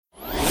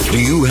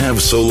Do you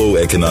have solo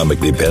economic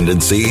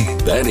dependency?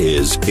 That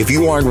is, if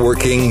you aren't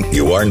working,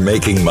 you aren't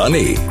making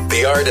money.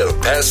 The Art of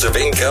Passive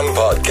Income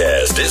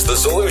podcast is the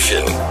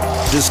solution.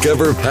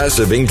 Discover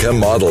passive income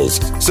models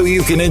so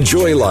you can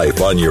enjoy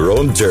life on your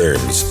own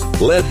terms.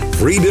 Let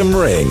freedom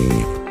ring.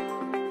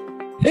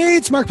 Hey,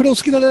 it's Mark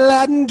Podolsky, the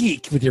Land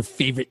Geek, with your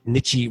favorite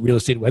niche real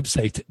estate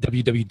website,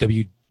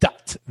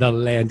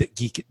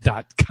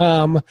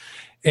 www.thelandgeek.com.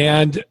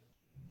 And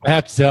I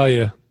have to tell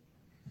you,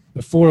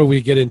 before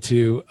we get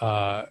into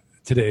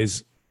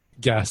today's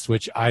guest,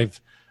 which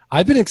I've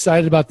been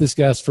excited about this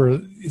guest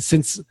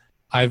since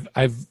I've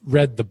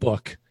read the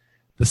book,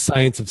 The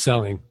Science of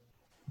Selling,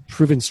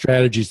 Proven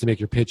Strategies to Make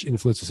Your Pitch,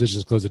 Influence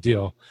Decisions, Close a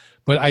Deal.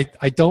 But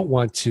I don't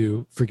want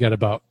to forget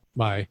about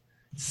my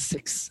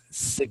Six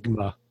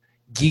Sigma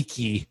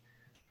geeky,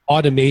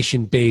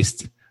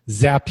 automation-based,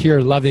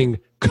 Zapier-loving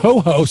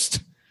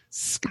co-host,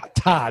 Scott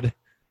Todd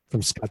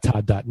from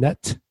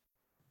scotttodd.net,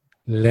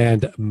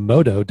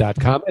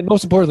 landmodo.com, and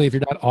most importantly, if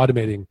you're not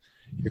automating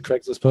your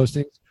Craigslist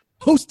postings,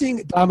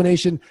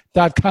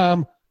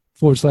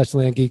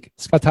 hostingdomination.com/landgeek.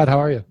 Scott Todd, how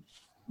are you?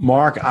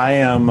 Mark, I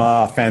am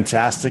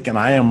fantastic, and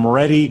I am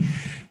ready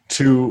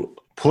to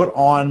put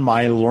on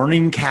my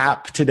learning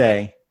cap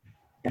today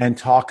and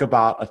talk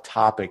about a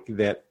topic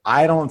that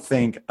I don't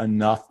think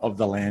enough of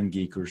the land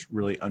geekers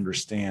really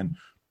understand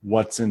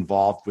what's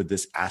involved with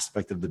this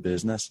aspect of the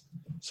business.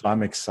 So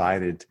I'm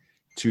excited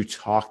to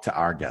talk to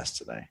our guest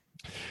today.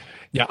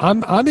 Yeah,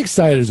 I'm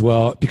excited as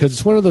well, because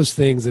it's one of those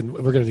things, and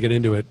we're going to get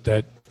into it,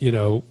 that, you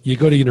know, you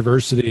go to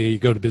university, you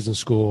go to business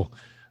school,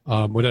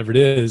 whatever it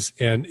is,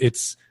 and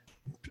it's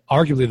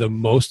arguably the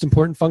most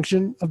important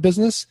function of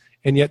business,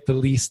 and yet the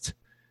least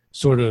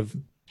sort of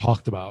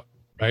talked about,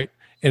 right?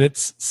 And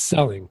it's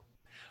selling.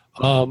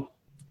 Our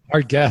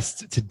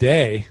guest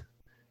today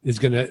is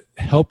going to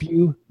help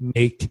you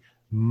make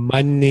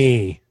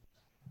money,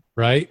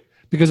 right?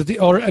 Because and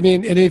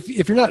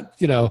if you're not,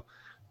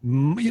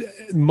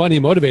 money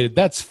motivated,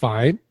 that's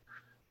fine.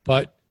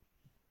 But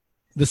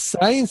the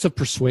science of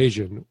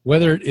persuasion,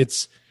 whether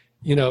it's,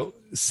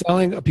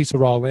 selling a piece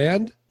of raw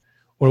land,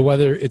 or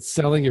whether it's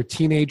selling your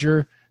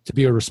teenager to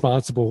be a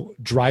responsible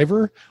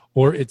driver,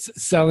 or it's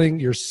selling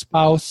your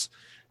spouse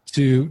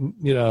to,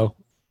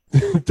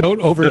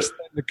 don't overextend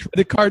the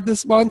credit card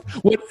this month,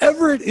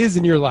 whatever it is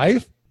in your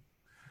life,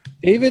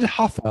 David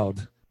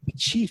Hoffeld, the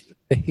chief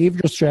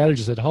behavioral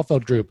strategist at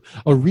Hoffeld Group,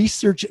 a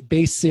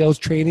research-based sales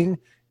training,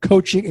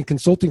 coaching, and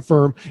consulting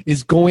firm,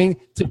 is going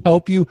to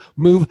help you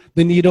move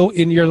the needle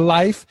in your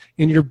life,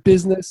 in your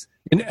business,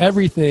 in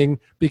everything,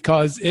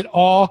 because it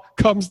all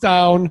comes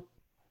down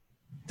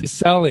to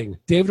selling.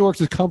 David works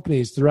with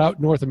companies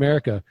throughout North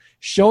America,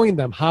 showing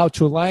them how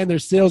to align their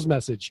sales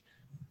message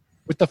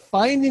with the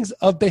findings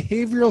of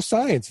behavioral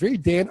science. Very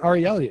Dan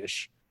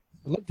Ariely-ish.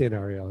 I love Dan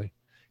Ariely.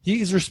 He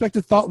is a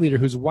respected thought leader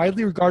who's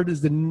widely regarded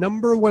as the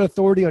number one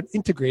authority on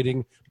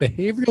integrating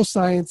behavioral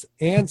science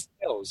and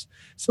sales.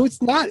 So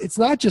it's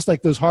not just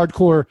like those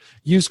hardcore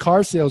used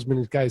car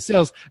salesmen guys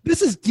sales.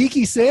 This is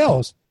geeky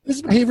sales. This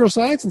is behavioral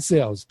science and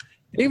sales.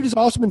 David has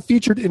also been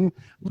featured in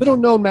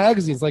little-known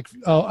magazines like,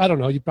 I don't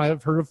know, you might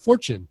have heard of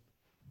Fortune,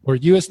 or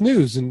U.S.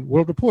 News and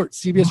World Report,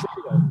 CBS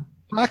Radio,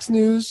 Fox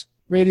News,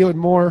 Radio, and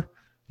more.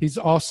 He's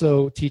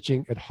also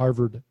teaching at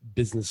Harvard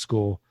Business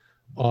School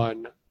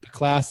on the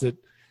class that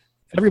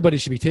everybody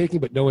should be taking,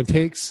 but no one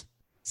takes,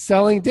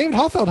 selling. David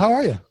Hoffeld, how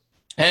are you?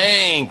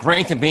 Hey,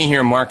 great to be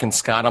here, Mark and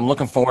Scott. I'm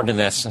looking forward to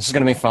this. This is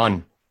going to be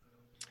fun.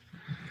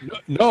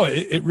 No,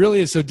 it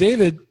really is. So,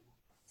 David,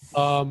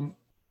 kind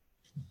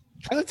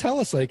of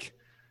tell us,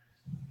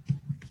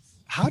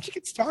 how'd you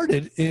get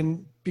started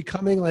in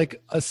becoming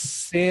like a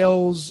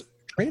sales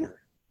trainer?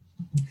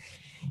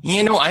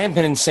 I have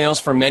been in sales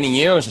for many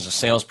years as a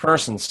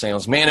salesperson,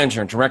 sales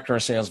manager, director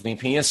of sales,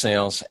 VP of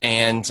sales,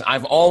 and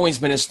I've always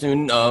been a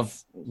student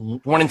of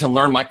wanting to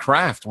learn my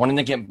craft, wanting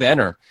to get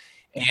better.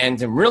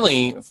 And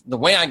really, the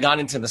way I got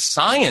into the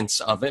science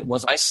of it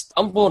was I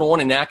stumbled on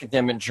an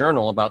academic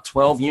journal about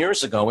 12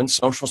 years ago in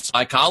social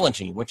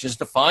psychology, which is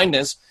defined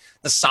as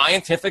the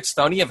scientific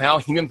study of how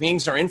human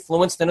beings are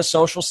influenced in a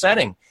social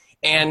setting.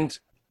 And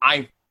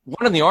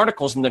one of the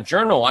articles in the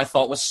journal I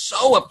thought was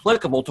so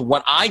applicable to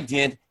what I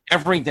did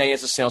every day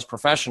as a sales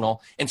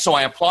professional, and so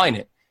I applied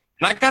it.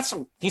 And I got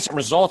some decent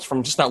results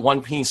from just that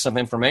one piece of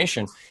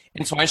information.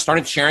 And so I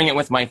started sharing it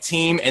with my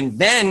team, and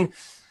then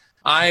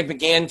I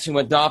began to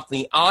adopt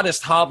the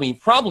oddest hobby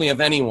probably of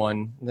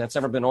anyone that's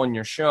ever been on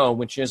your show,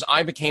 which is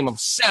I became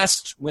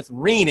obsessed with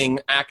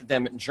reading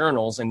academic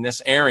journals in this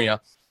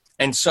area.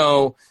 And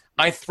so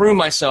I threw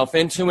myself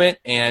into it,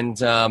 and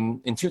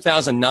in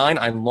 2009,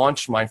 I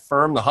launched my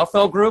firm, the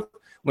Hoffeld Group,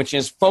 which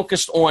is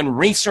focused on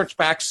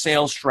research-backed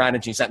sales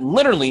strategies that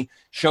literally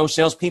show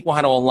salespeople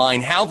how to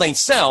align how they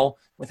sell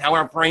with how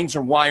our brains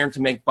are wired to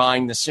make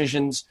buying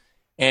decisions.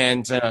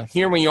 And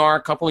here we are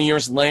a couple of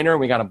years later.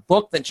 We got a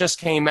book that just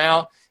came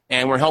out,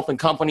 and we're helping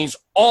companies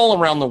all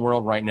around the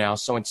world right now.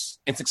 So it's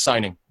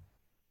exciting.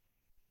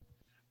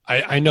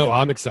 I know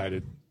I'm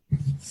excited.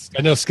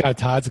 I know Scott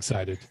Todd's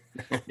excited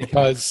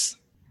because,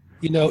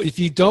 if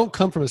you don't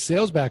come from a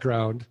sales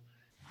background,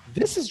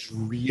 this is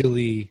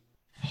really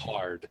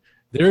hard.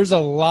 There's a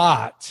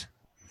lot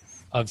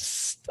of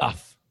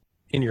stuff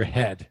in your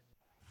head,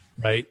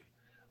 right,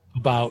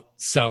 about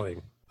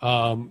selling.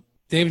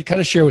 David,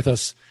 kind of share with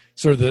us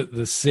sort of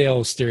the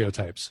sales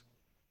stereotypes.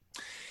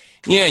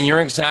 Yeah, and you're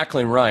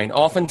exactly right.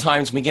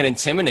 Oftentimes we get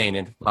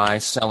intimidated by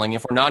selling.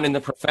 If we're not in the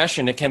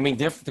profession, it can be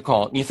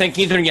difficult. You think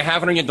either you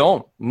have it or you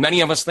don't.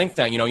 Many of us think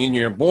that,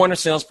 you're born a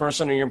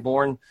salesperson or you're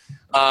born,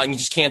 you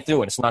just can't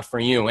do it. It's not for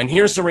you. And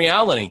here's the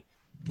reality.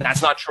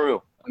 That's not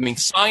true. I mean,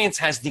 science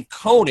has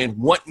decoded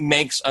what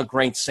makes a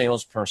great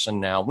salesperson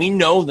now. We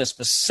know the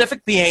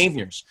specific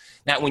behaviors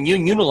that when you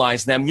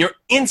utilize them, you're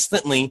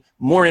instantly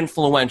more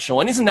influential.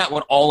 And isn't that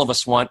what all of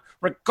us want,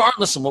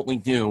 regardless of what we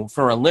do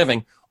for a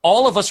living?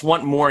 All of us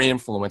want more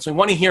influence. We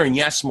want to hear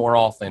yes more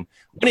often.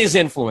 What is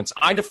influence?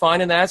 I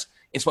define it as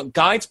it's what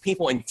guides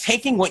people in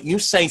taking what you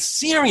say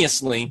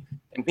seriously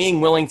and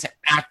being willing to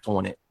act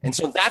on it. And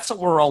so that's what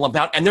we're all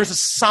about. And there's a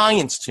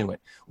science to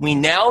it. We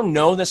now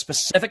know the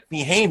specific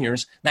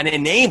behaviors that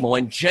enable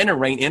and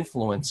generate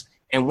influence.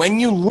 And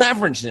when you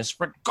leverage this,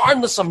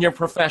 regardless of your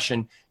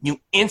profession, you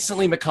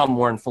instantly become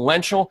more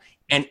influential.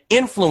 And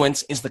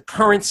influence is the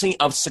currency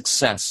of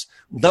success.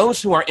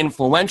 Those who are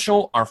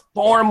influential are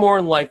far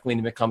more likely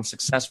to become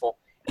successful.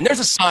 And there's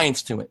a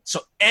science to it.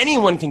 So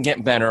anyone can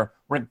get better,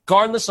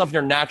 regardless of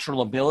your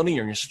natural ability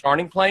or your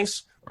starting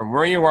place or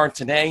where you are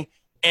today.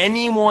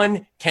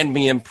 Anyone can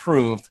be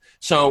improved.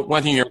 So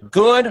whether you're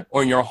good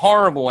or you're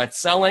horrible at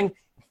selling,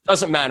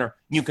 doesn't matter.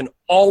 You can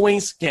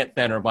always get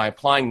better by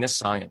applying this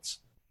science.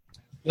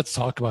 Let's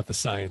talk about the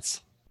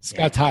science.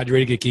 Scott Todd, you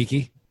ready to get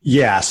geeky?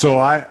 Yeah, so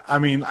I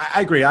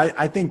agree.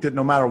 I think that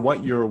no matter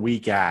what you're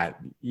weak at,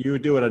 you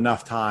do it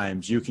enough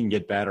times, you can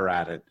get better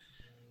at it.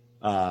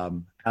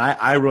 And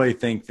I really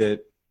think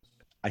that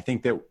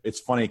it's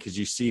funny because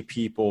you see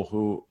people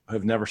who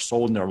have never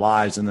sold in their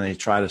lives and then they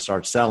try to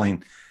start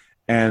selling.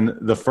 And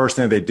the first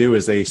thing they do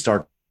is they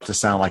start to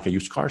sound like a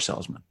used car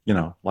salesman,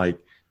 like,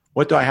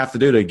 what do I have to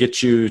do to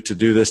get you to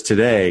do this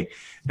today?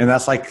 And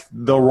that's like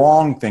the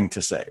wrong thing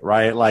to say,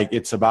 right? Like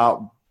it's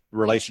about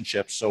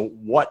relationships. So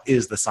what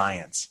is the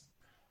science?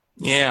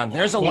 Yeah,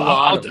 there's a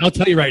lot. I'll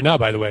tell you right now,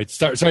 by the way,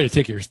 sorry to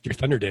take your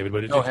thunder, David,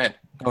 but go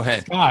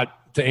ahead.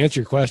 Scott, to answer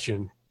your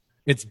question,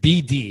 it's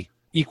BD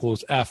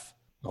equals F,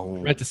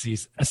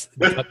 parentheses, S,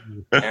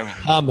 W,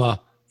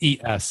 comma,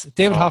 ES.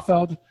 David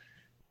Hoffeld,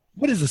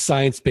 what is a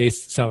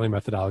science-based selling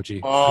methodology?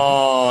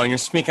 Oh, you're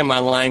speaking my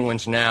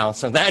language now.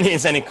 So that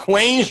is an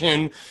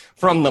equation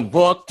from the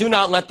book. Do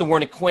not let the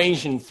word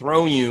equation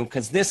throw you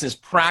because this is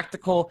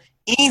practical,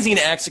 easy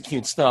to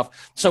execute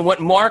stuff. So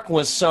what Mark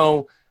was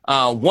so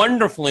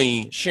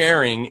wonderfully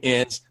sharing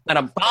is that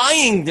a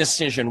buying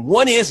decision,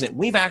 what is it?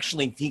 We've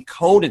actually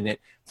decoded it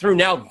through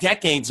now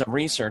decades of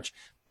research.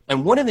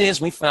 And what it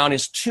is we found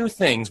is two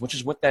things, which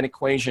is what that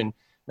equation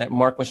that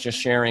Mark was just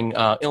sharing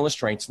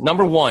illustrates.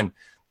 Number one,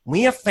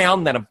 we have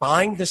found that a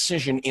buying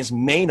decision is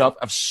made up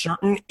of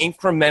certain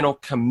incremental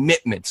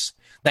commitments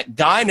that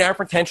guide our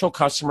potential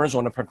customers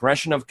on a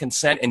progression of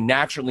consent and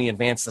naturally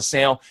advance the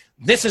sale.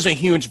 This is a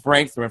huge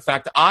breakthrough. In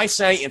fact, I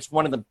say it's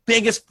one of the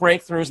biggest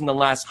breakthroughs in the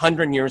last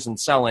 100 years in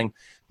selling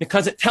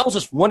because it tells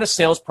us what a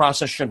sales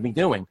process should be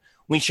doing.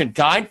 We should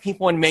guide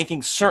people in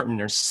making certain,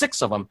 there's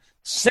 6 of them,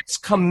 6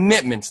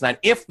 commitments that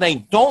if they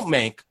don't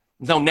make,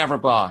 they'll never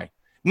buy.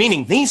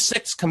 Meaning these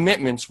 6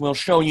 commitments will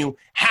show you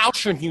how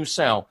should you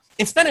sell.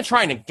 Instead of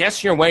trying to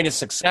guess your way to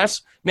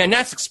success, man,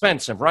 that's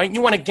expensive, right?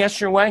 You want to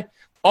guess your way?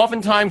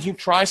 Oftentimes you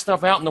try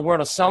stuff out in the world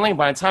of selling.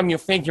 By the time you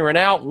figure it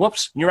out,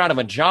 whoops, you're out of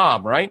a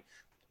job, right?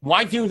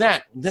 Why do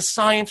that? This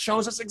science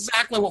shows us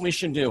exactly what we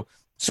should do.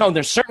 So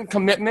there's certain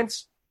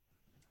commitments.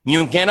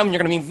 You get them,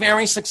 you're going to be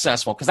very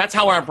successful because that's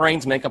how our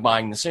brains make a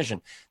buying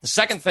decision. The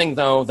second thing,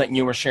 though, that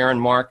you were sharing,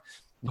 Mark,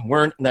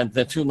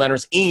 the 2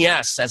 letters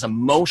ES as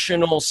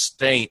emotional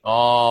state.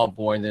 Oh,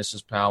 boy, this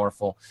is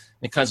powerful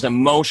because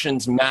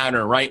emotions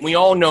matter, right? We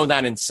all know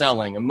that in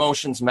selling.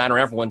 Emotions matter.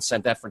 Everyone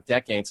said that for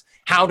decades.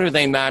 How do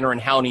they matter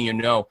and how do you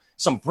know?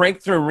 Some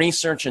breakthrough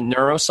research in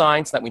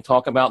neuroscience that we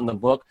talk about in the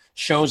book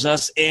shows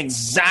us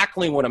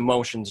exactly what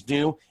emotions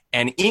do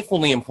and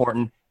equally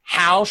important,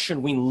 how should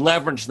we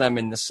leverage them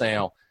in the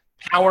sale?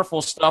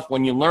 Powerful stuff.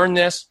 When you learn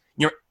this,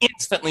 you're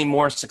instantly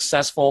more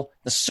successful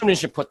as soon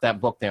as you put that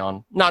book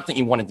down. Not that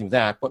you want to do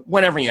that, but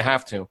whenever you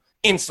have to,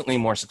 instantly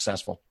more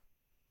successful.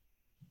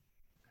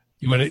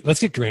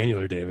 Let's get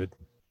granular, David.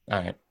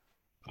 All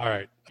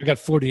right. I got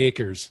 40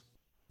 acres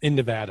in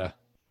Nevada.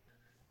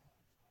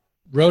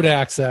 Road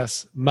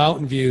access,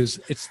 mountain views.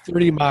 It's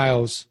 30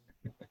 miles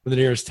from the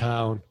nearest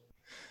town.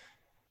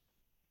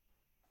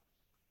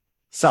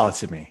 Sell it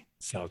to me.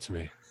 Sell it to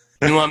me.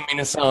 You want me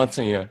to sell it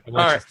to you? All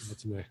right. Sell it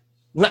to me.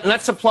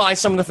 Let's apply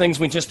some of the things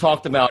we just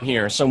talked about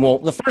here. So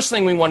the first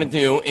thing we want to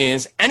do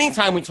is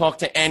anytime we talk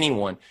to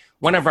anyone,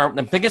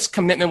 the biggest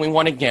commitment we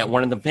want to get,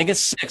 one of the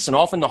biggest 6 and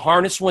often the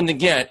hardest one to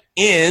get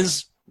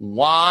is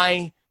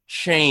why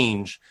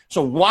change?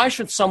 So why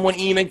should someone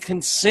even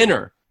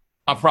consider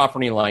a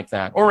property like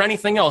that or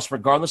anything else,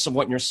 regardless of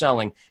what you're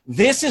selling?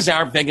 This is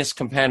our biggest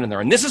competitor,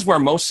 and this is where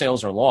most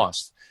sales are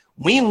lost.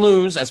 We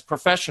lose as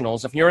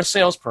professionals, if you're a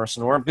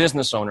salesperson or a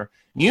business owner,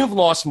 you've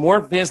lost more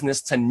business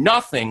to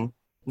nothing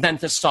than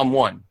to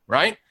someone,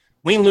 right?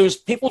 We lose,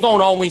 people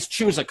don't always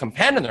choose a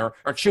competitor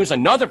or choose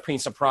another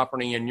piece of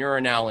property in your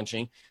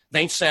analogy.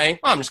 They say,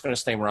 I'm just going to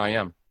stay where I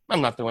am.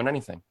 I'm not doing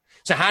anything.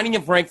 So how do you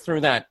break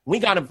through that? We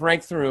got to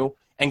break through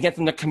and get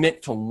them to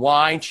commit to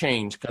why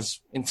change.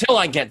 Because until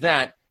I get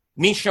that,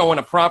 me showing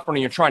a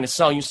property or trying to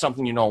sell you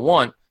something you don't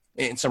want,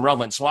 it's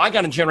irrelevant. So I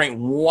got to generate,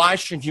 why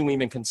should you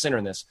even consider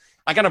this?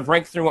 I got to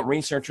break through what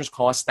researchers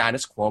call a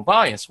status quo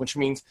bias, which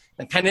means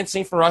the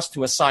tendency for us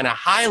to assign a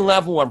high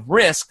level of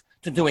risk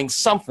to doing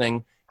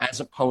something as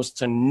opposed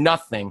to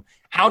nothing.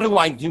 How do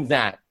I do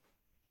that?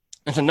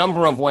 There's a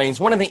number of ways.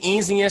 One of the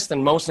easiest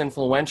and most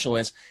influential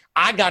is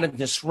I got to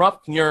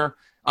disrupt your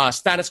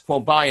status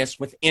quo bias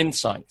with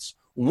insights.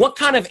 What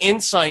kind of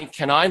insight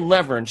can I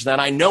leverage that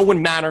I know would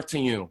matter to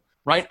you,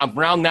 right,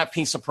 around that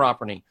piece of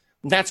property?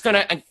 That's going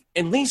to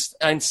at least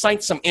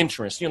incite some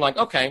interest. You're like,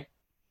 okay,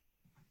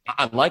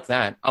 I like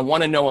that. I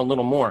want to know a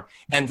little more.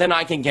 And then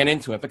I can get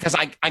into it because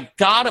I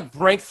got to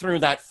break through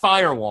that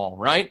firewall,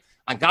 right?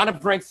 I got to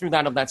break through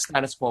that of that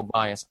status quo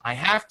bias. I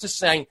have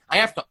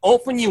to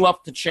open you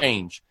up to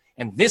change.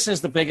 And this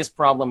is the biggest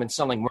problem in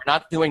selling. We're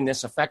not doing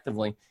this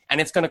effectively.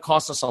 And it's going to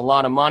cost us a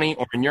lot of money.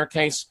 Or in your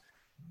case,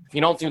 if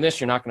you don't do this,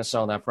 you're not going to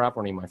sell that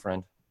property, my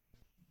friend.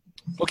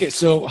 Okay,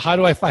 so how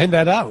do I find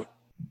that out?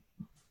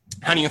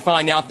 How do you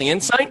find out the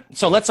insight?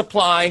 So let's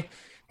apply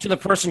to the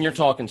person you're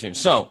talking to.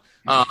 So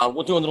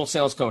we'll do a little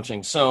sales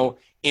coaching. So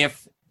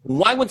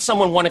why would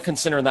someone want to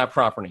consider that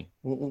property?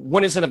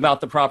 What is it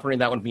about the property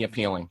that would be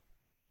appealing?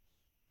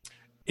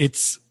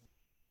 It's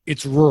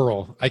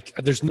rural.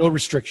 There's no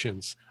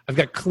restrictions. I've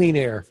got clean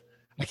air.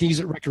 I can use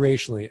it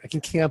recreationally. I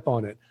can camp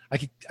on it.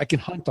 I can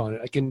hunt on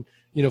it. I can,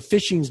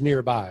 fishing's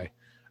nearby.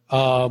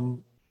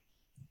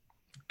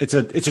 It's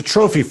a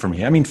trophy for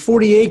me. I mean,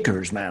 40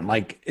 acres, man.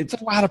 Like it's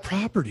a lot of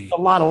property.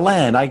 A lot of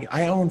land.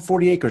 I own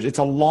 40 acres. It's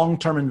a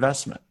long-term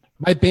investment.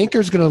 My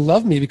banker's going to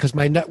love me because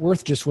my net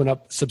worth just went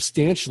up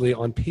substantially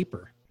on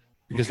paper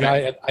because now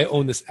I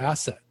own this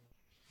asset.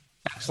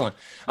 Excellent.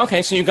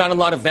 Okay, so you've got a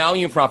lot of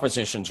value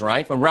propositions,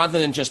 right? But rather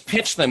than just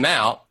pitch them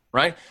out,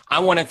 right, I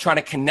want to try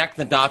to connect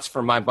the dots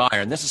for my buyer.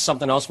 And this is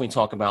something else we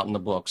talk about in the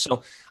book.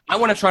 So I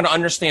want to try to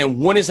understand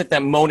what is it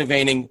that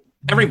motivating.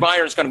 Every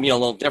buyer is going to be a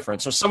little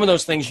different. So some of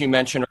those things you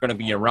mentioned are going to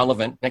be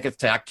irrelevant. I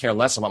care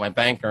less about my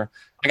banker.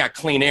 I got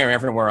clean air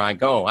everywhere I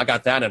go. I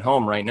got that at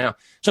home right now.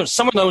 So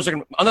some of those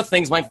other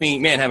things might be,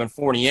 man, having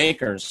 40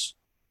 acres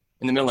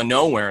in the middle of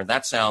nowhere.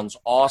 That sounds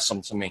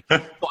awesome to me.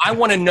 So I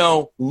want to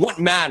know what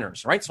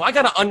matters, right? So I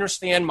got to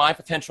understand my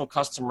potential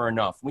customer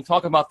enough. We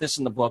talk about this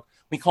in the book.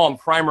 We call them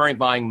primary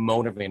buying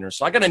motivators.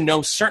 So I got to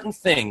know certain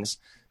things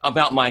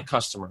about my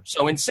customer.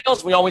 So in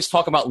sales, we always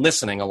talk about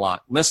listening a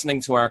lot,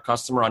 listening to our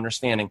customer,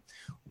 understanding.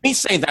 We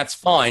say that's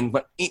fine,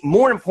 but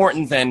more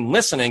important than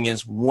listening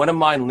is what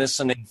am I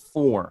listening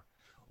for?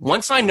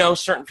 Once I know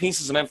certain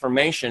pieces of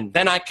information,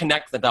 then I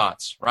connect the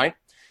dots, right?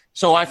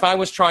 So if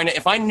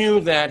I knew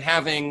that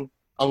having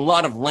a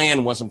lot of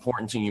land was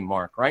important to you,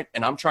 Mark, right?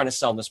 And I'm trying to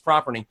sell this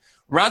property,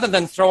 rather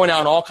than throwing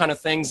out all kind of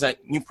things that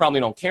you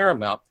probably don't care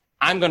about,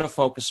 I'm going to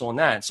focus on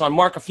that. So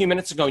Mark, a few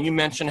minutes ago, you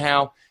mentioned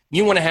how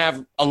you want to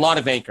have a lot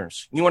of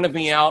acres. You want to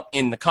be out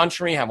in the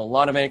country, have a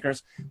lot of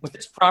acres. With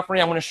this property,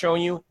 I want to show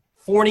you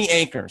 40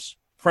 acres,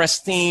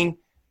 pristine.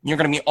 You're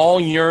going to be all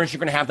yours. You're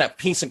going to have that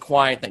peace and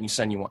quiet that you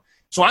said you want.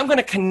 So I'm going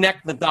to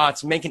connect the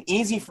dots, make it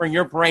easy for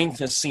your brain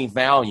to see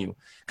value.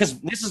 Because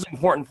this is an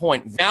important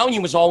point.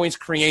 Value is always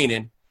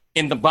created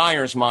in the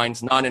buyer's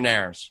minds, not in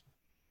ours.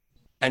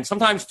 And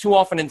sometimes too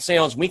often in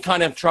sales, we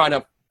kind of try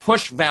to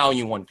push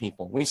value on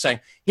people. We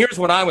say, here's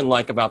what I would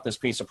like about this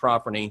piece of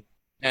property.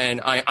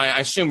 And I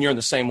assume you're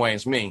the same way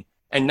as me.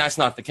 And that's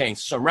not the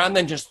case. So rather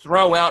than just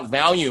throw out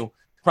value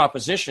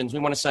propositions, we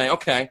want to say,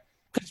 okay,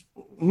 because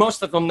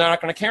most of them they're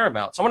not going to care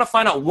about. So I want to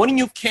find out, what do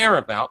you care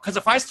about? Because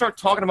if I start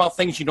talking about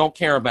things you don't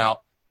care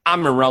about,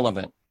 I'm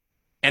irrelevant.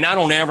 And I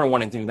don't ever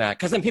want to do that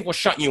because then people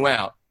shut you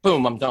out.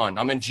 Boom, I'm done.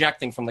 I'm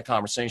injecting from the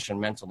conversation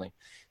mentally.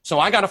 So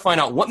I got to find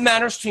out what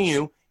matters to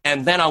you,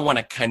 and then I want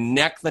to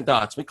connect the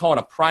dots. We call it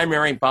a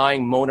primary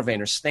buying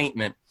motivator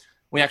statement.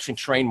 We actually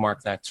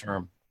trademark that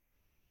term.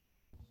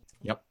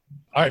 Yep.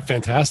 All right,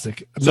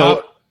 fantastic.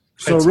 So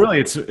really,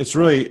 it's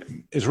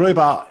really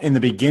about in the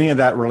beginning of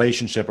that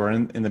relationship, or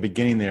in the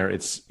beginning there,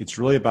 it's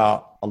really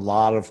about a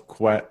lot of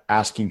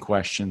asking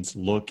questions,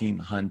 looking,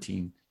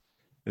 hunting.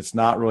 It's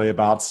not really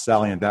about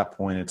selling at that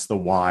point. It's the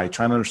why,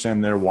 trying to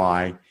understand their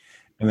why,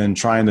 and then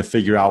trying to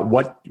figure out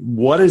what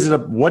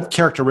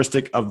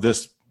characteristic of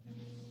this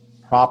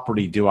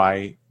property do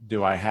I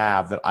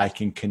have that I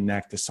can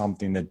connect to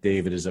something that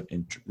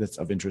that's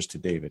of interest to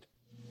David.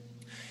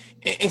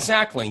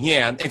 Exactly.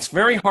 Yeah. It's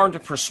very hard to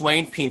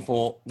persuade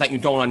people that you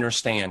don't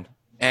understand.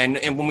 And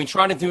when we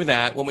try to do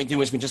that, what we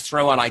do is we just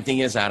throw out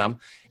ideas at them.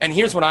 And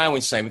here's what I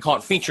always say. We call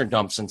it feature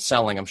dumps in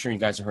selling. I'm sure you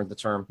guys have heard the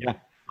term. Yeah.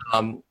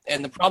 And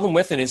the problem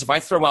with it is if I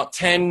throw out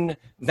 10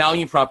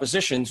 value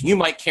propositions, you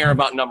might care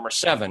about number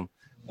 7.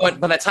 But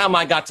by the time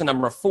I got to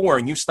number 4,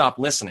 you stopped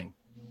listening.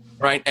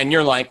 right? And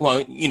you're like,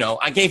 well,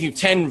 I gave you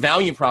 10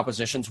 value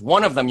propositions.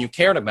 One of them you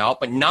cared about,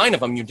 but 9 of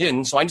them you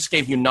didn't. So I just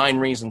gave you 9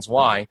 reasons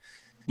why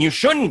you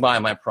shouldn't buy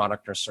my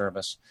product or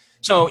service.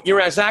 So you're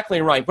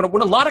exactly right. But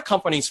what a lot of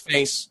companies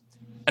face,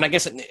 and I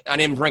guess I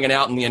didn't bring it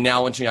out in the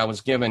analogy I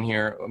was given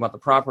here about the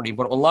property,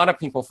 but what a lot of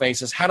people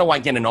face is, how do I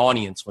get an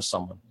audience with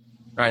someone?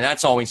 Right,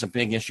 that's always a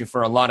big issue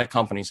for a lot of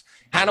companies.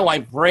 How do I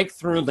break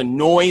through the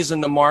noise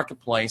in the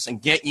marketplace and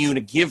get you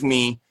to give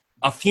me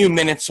a few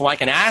minutes so I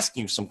can ask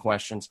you some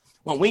questions?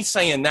 What we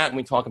say in that, and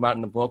we talk about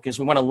in the book, is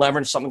we want to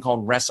leverage something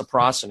called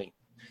reciprocity.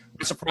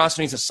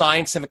 Reciprocity is a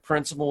scientific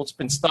principle. It's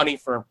been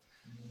studied for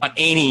about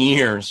 80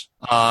 years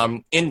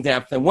in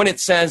depth. And what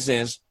it says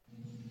is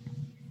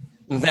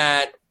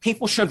that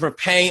people should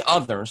repay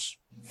others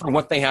for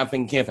what they have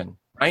been given.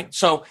 Right?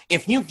 So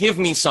if you give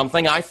me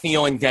something, I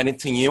feel indebted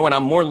to you, and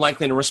I'm more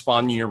likely to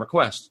respond to your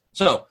request.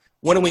 So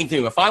what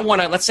do? If I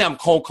want to, let's say I'm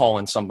cold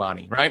calling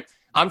somebody, right?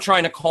 I'm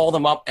trying to call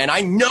them up, and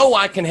I know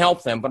I can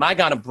help them, but I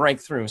got to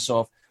break through.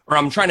 Or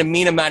I'm trying to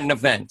meet them at an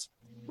event.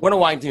 What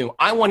do?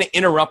 I want to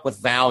interrupt with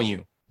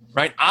value,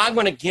 right? I'm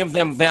going to give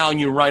them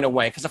value right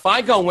away. Because if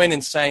I go in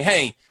and say,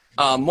 hey,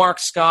 Mark,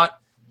 Scott,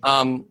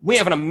 we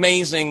have an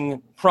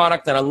amazing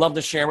product that I'd love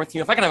to share with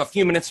you. If I can have a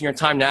few minutes of your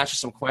time to ask you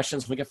some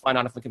questions, we can find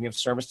out if we can be of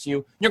service to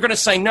you. You're going to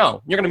say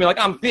no. You're going to be like,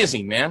 I'm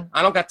busy, man.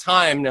 I don't got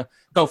time to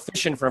go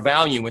fishing for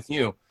value with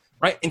you,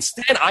 right?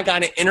 Instead, I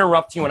got to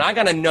interrupt you, and I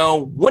got to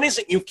know, what is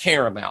it you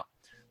care about?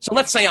 So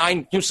let's say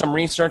I do some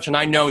research, and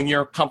I know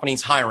your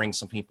company's hiring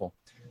some people.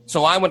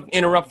 So I would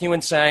interrupt you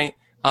and say,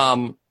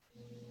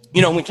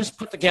 we just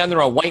put together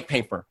a white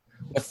paper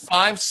with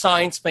 5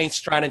 science-based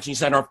strategies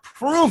that are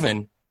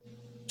proven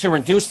to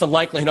reduce the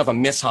likelihood of a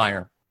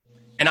mishire.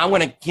 And I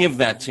want to give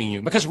that to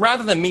you. Because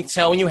rather than me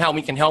telling you how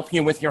we can help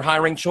you with your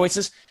hiring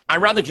choices,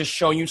 I'd rather just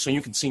show you so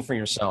you can see for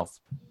yourself.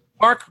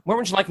 Mark, where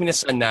would you like me to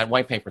send that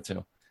white paper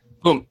to?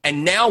 Boom.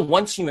 And now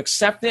once you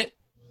accept it,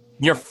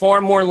 you're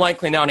far more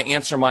likely now to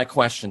answer my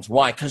questions.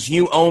 Why? Because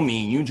you owe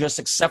me. You just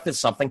accepted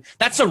something.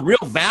 That's a real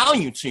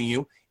value to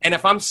you. And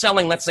if I'm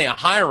selling, let's say, a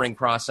hiring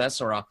process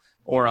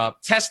or a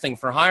testing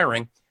for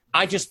hiring,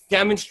 I just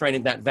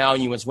demonstrated that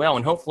value as well.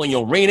 And hopefully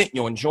you'll read it,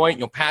 you'll enjoy it,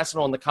 you'll pass it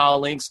on to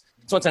colleagues.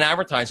 So it's an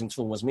advertising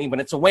tool with me, but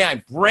it's a way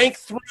I break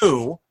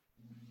through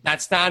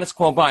that status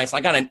quo bias.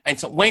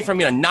 It's a way for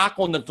me to knock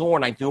on the door,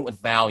 and I do it with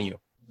value.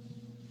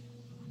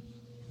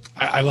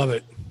 I love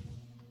it.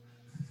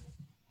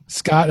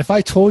 Scott, if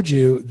I told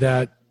you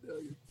that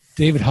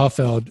David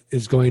Huffeld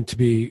is going to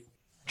be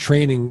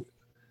training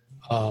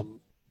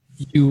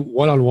you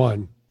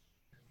one-on-one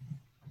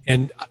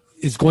and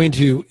is going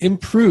to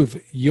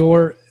improve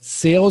your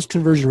sales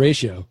conversion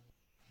ratio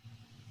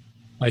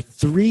by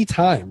 3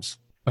 times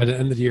by the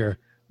end of the year,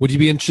 would you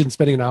be interested in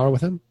spending an hour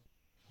with him?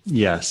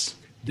 Yes.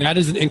 That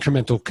is an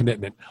incremental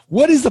commitment.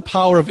 What is the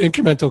power of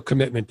incremental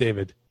commitment,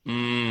 David?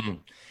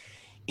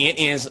 It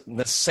is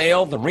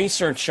the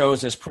research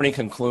shows this pretty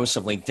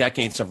conclusively,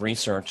 decades of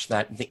research,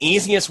 that the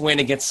easiest way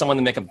to get someone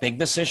to make a big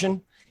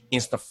decision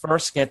is to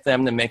first get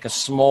them to make a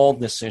small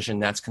decision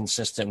that's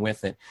consistent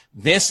with it.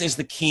 This is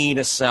the key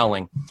to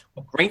selling.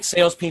 What great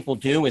salespeople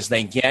do is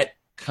they get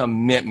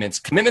commitments.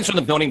 Commitments are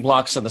the building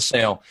blocks of the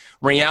sale.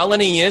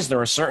 Reality is there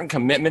are certain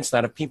commitments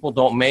that if people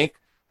don't make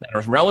that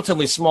are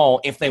relatively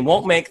small, if they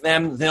won't make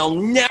them, they'll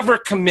never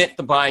commit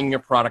to buying your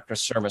product or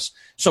service.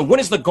 So what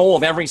is the goal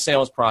of every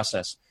sales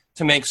process?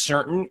 To make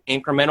certain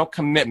incremental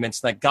commitments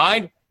that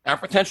guide our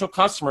potential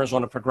customers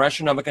on a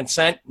progression of a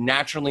consent,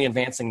 naturally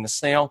advancing the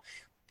sale.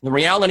 The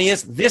reality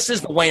is this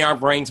is the way our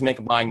brains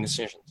make buying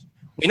decisions.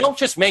 We don't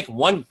just make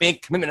one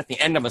big commitment at the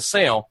end of a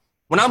sale.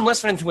 When I'm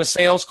listening to a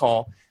sales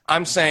call,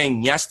 I'm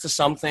saying yes to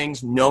some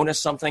things, no to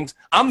some things.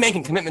 I'm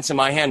making commitments in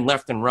my hand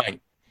left and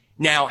right.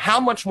 Now, how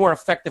much more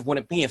effective would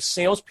it be if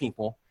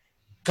salespeople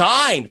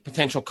guide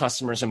potential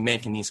customers in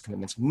making these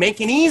commitments,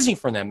 make it easy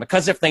for them?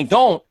 Because if they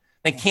don't,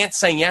 they can't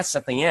say yes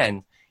at the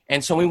end.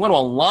 And so we want to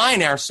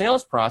align our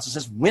sales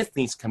processes with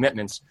these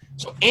commitments.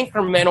 So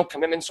incremental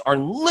commitments are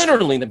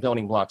literally the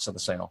building blocks of the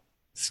sale.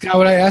 Scott,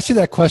 when I asked you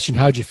that question,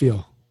 how'd you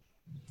feel?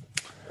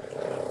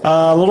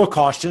 A little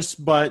cautious,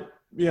 but,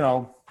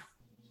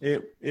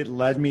 it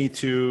led me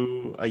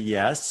to a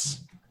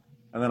yes.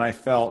 And then I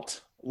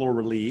felt a little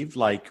relieved,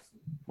 like,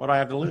 what do I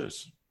have to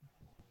lose?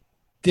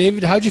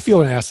 David, how'd you feel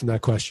when I asked him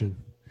that question?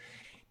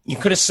 You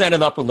could have set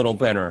it up a little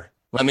better.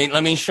 Let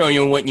me show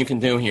you what you can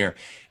do here.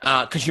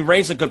 Because you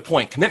raise a good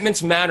point.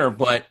 Commitments matter,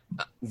 but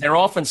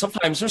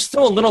sometimes there's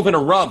still a little bit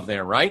of rub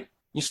there, right?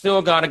 You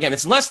still got to get,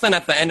 it's less than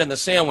at the end of the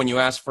sale when you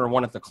ask for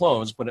one at the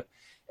close, but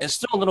it's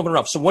still a little bit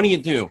rough. So what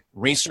do?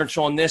 Research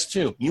on this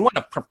too. You want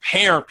to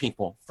prepare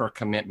people for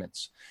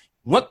commitments.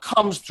 What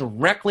comes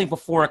directly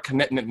before a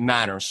commitment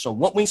matters. So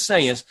what we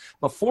say is,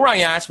 before I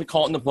ask, we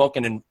call it in the book,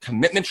 and in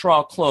commitment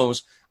trial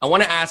close, I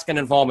want to ask an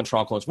involvement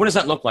trial close. What does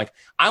that look like?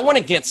 I want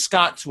to get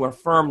Scott to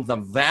affirm the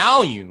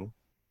value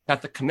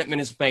that the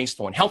commitment is based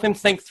on. Help him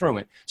think through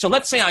it. So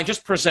let's say I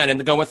just presented,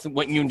 to go with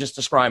what you just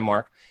described,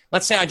 Mark.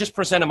 Let's say I just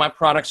presented my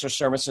products or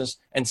services,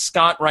 and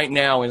Scott right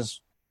now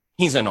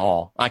he's in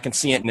awe. I can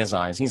see it in his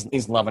eyes.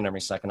 He's loving every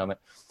second of it.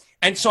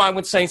 And so I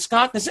would say,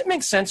 Scott, does it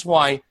make sense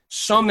why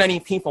so many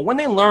people, when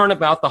they learn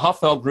about the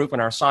Huffeld Group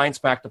and our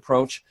science-backed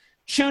approach,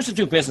 choose to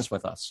do business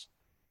with us?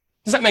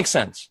 Does that make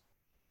sense?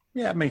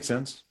 Yeah, it makes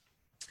sense.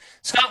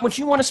 Scott, would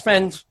you want to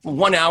spend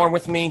 1 hour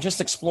with me just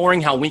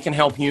exploring how we can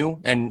help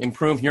you and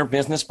improve your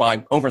business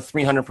by over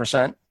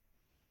 300%?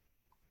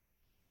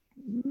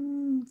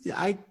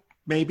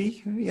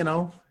 Maybe,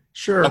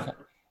 sure.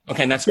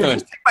 Okay, that's good.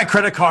 Just take my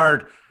credit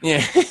card.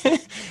 Yeah.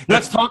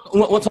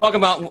 We'll talk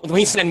about,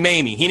 he said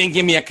maybe. He didn't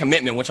give me a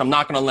commitment, which I'm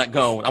not going to let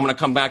go. I'm going to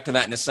come back to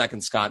that in a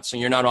second, Scott, so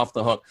you're not off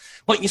the hook.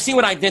 But you see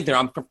what I did there?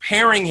 I'm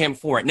preparing him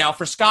for it. Now,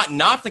 for Scott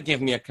not to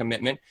give me a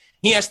commitment,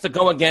 he has to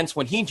go against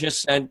what he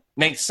just said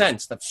makes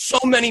sense, that so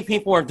many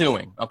people are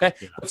doing, okay?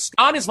 Yeah. But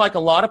Scott is like a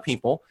lot of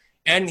people,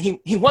 and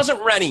he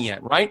wasn't ready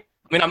yet, right?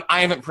 I mean,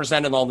 I haven't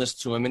presented all this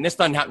to him, and this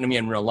doesn't happen to me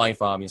in real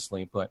life,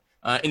 obviously, but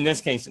in this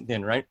case it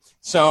did, right?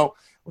 So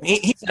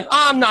he said,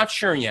 I'm not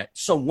sure yet.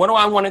 So what do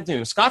I want to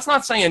do? Scott's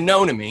not saying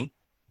no to me.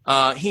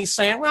 He's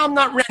saying, well, I'm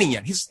not ready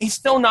yet. He's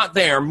still not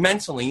there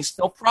mentally. He's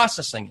still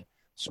processing it.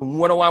 So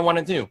what do I want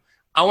to do?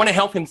 I want to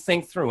help him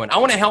think through it. I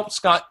want to help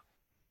Scott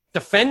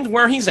defend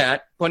where he's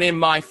at, but in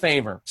my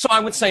favor. So I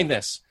would say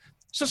this.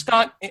 So,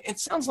 Scott, it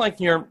sounds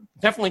like you're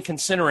definitely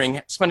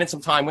considering spending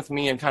some time with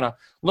me and kind of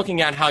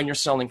looking at how you're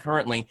selling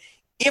currently.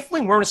 If we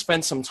were to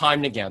spend some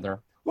time together,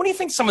 what do you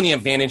think some of the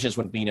advantages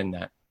would be in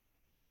that?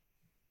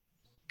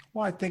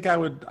 Well, I think I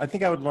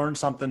would learn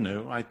something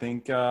new. I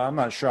think I'm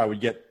not sure I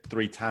would get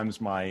 3 times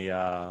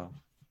my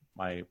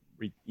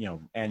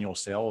annual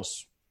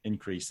sales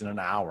increase in an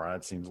hour.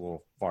 That seems a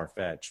little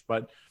far-fetched,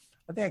 but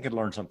I think I could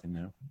learn something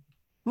new.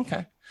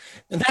 Okay.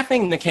 And that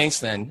being the case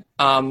then,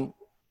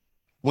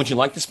 would you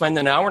like to spend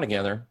an hour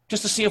together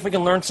just to see if we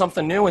can learn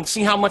something new and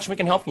see how much we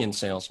can help you in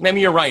sales?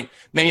 Maybe you're right.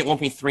 Maybe it won't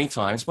be 3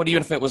 times, but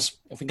even if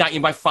we got you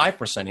by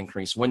 5%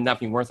 increase, wouldn't that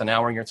be worth an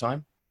hour of your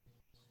time?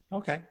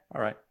 Okay.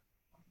 All right.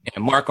 Yeah,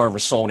 Mark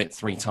oversold it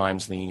 3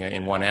 times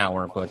in 1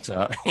 hour, but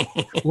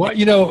well,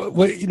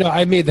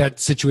 I made that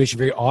situation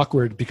very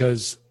awkward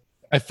because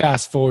I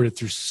fast forwarded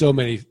through so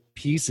many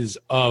pieces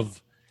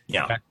of the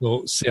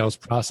actual sales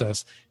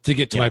process to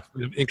get to my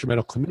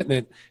incremental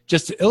commitment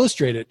just to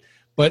illustrate it.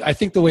 But I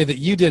think the way that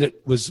you did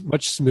it was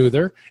much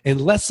smoother and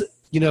less,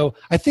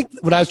 I think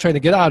what I was trying to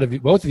get out of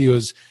both of you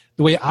is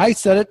the way I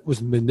said it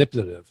was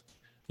manipulative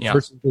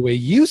versus the way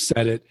you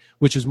said it,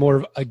 which is more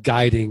of a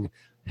guiding,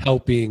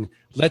 helping,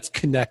 let's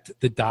connect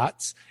the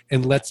dots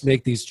and let's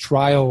make these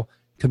trial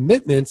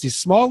commitments, these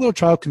small little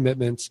trial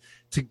commitments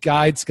to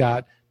guide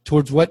Scott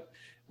towards what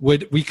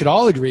we could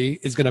all agree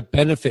is going to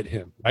benefit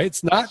him, right?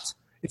 It's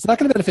not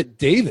going to benefit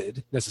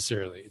David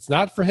necessarily. It's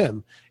not for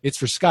him. It's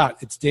for Scott.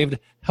 It's David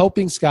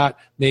helping Scott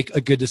make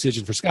a good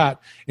decision for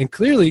Scott. And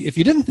clearly, if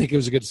you didn't think it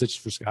was a good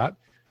decision for Scott,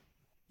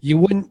 you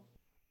wouldn't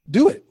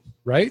do it,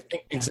 right?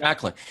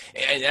 Exactly.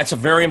 That's a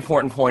very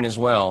important point as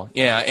well.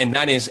 Yeah, and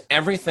that is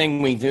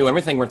everything we do,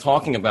 everything we're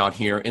talking about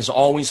here is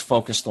always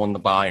focused on the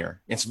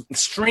buyer. It's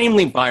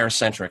extremely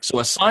buyer-centric. So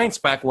a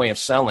science-backed way of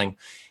selling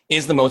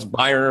is the most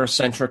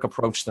buyer-centric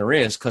approach there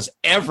is because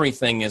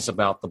everything is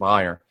about the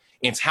buyer.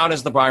 It's how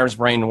does the buyer's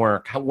brain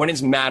work?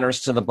 What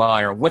matters to the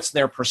buyer? What's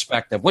their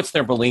perspective? What's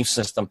their belief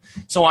system?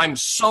 So I'm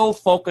so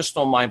focused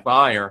on my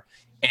buyer,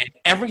 and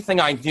everything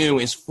I do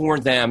is for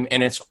them,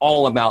 and it's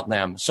all about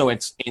them. So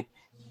it's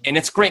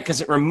great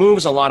because it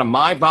removes a lot of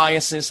my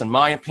biases and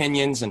my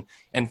opinions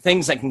and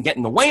things that can get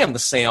in the way of the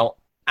sale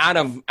out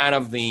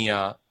of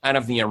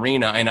the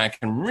arena, and I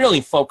can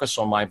really focus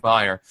on my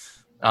buyer.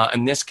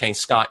 In this case,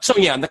 Scott. So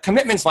yeah, the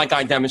commitments like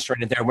I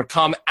demonstrated there would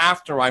come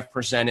after I've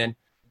presented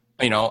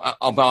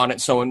about it.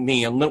 So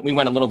we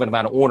went a little bit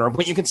out of order,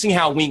 but you can see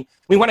how we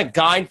want to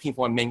guide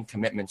people and make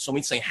commitments. So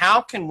we say, how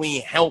can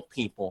we help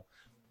people?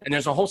 And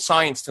there's a whole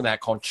science to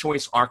that called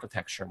choice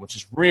architecture, which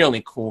is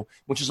really cool,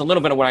 which is a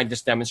little bit of what I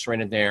just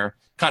demonstrated there,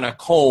 kind of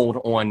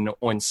cold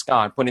on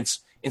Scott, but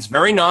it's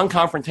very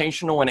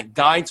non-confrontational and it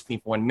guides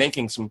people in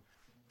making some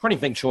pretty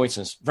big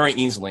choices very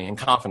easily and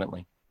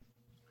confidently.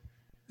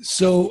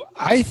 So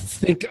I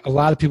think a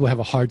lot of people have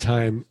a hard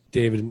time,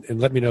 David,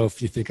 and let me know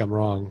if you think I'm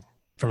wrong,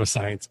 from a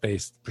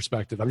science-based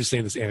perspective. I'm just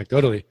saying this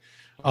anecdotally,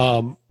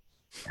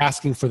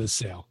 asking for the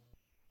sale,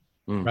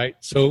 right?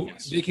 So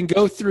they can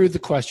go through the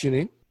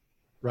questioning,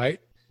 right?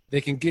 They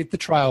can get the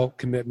trial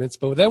commitments,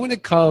 but then when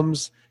it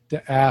comes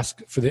to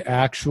ask for the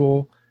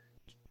actual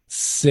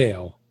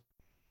sale,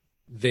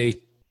 they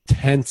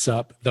tense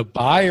up. The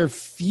buyer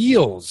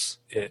feels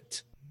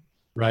it,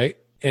 right?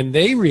 And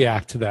they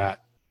react to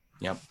that.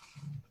 Yep.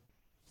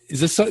 Is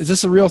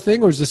this a real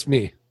thing or is this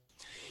me?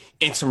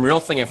 It's a real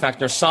thing. In fact,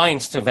 there's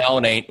science to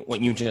validate what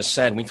you just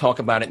said. We talk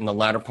about it in the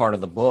latter part of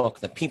the book,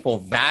 that people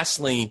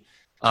vastly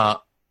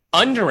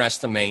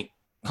underestimate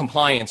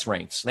compliance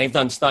rates. They've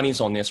done studies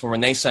on this where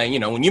when they say,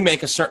 when you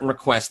make a certain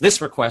request, this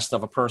request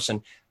of a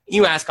person,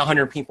 you ask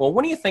 100 people,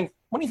 what do you think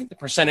the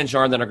percentage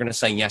are that are going to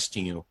say yes to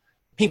you?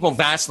 People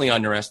vastly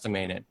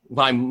underestimate it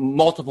by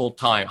multiple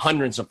times,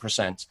 hundreds of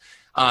percent.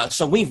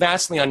 So we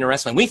vastly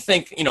underestimate. We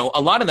think,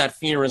 a lot of that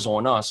fear is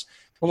on us.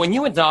 But when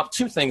you adopt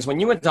 2 things, when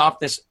you adopt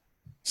this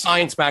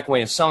science-backed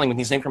way of selling with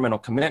these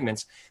incremental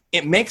commitments,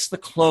 it makes the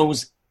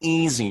close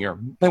easier.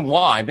 But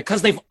why?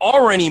 Because they've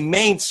already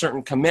made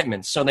certain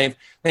commitments. So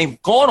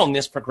they've gone on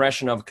this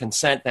progression of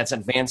consent that's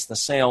advanced the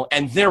sale,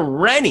 and they're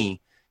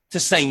ready to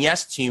say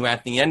yes to you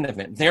at the end of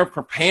it. They're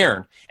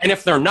prepared. And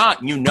if they're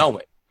not, you know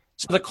it.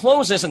 So the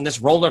close isn't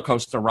this roller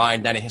coaster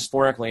ride that it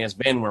historically has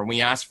been, where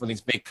we ask for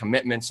these big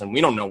commitments and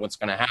we don't know what's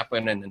going to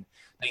happen, and then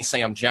they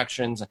say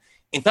objections.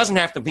 It doesn't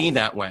have to be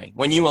that way.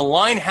 When you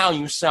align how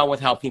you sell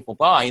with how people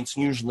buy, it's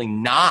usually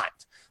not.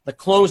 The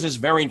close is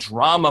very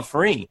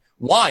drama-free.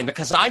 Why?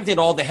 Because I did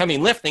all the heavy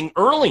lifting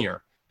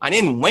earlier. I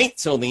didn't wait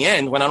till the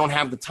end when I don't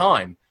have the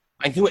time.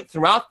 I do it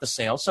throughout the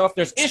sale. So if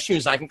there's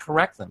issues, I can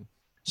correct them.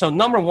 So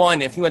number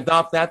one, if you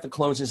adopt that, the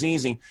close is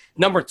easy.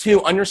 Number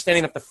two,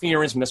 understanding that the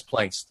fear is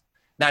misplaced.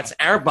 That's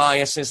our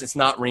biases. It's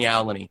not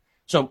reality.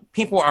 So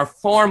people are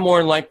far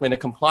more likely to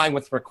comply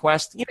with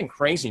requests, even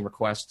crazy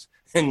requests,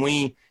 than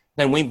we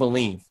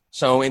believe.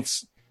 So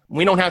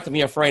we don't have to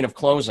be afraid of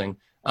closing.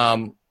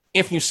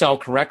 If you sell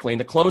correctly,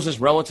 the close is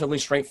relatively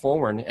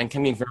straightforward and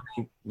can be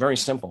very, very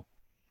simple.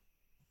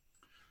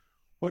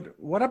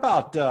 What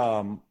about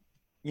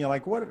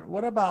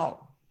what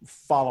about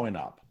following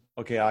up?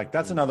 Okay, like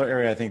that's another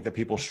area I think that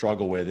people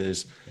struggle with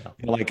is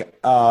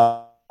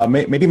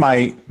maybe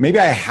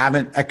I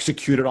haven't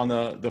executed on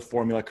the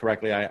formula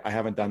correctly. I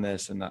haven't done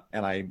this, and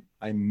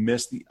I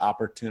missed the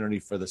opportunity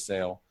for the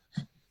sale.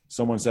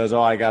 Someone says,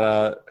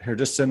 "Oh,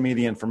 just send me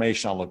the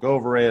information. I'll look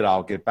over it.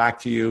 I'll get back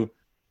to you."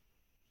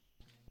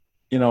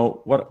 You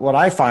know, what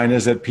I find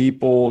is that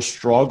people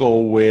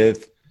struggle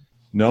with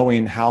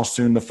knowing how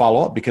soon to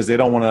follow up because they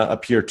don't want to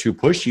appear too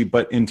pushy.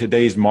 But in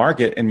today's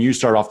market, and you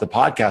start off the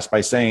podcast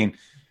by saying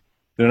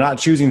they're not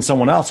choosing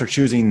someone else, they're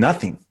choosing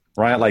nothing,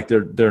 right? Like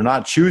they're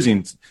not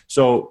choosing.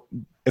 So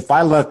if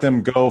I let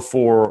them go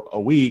for a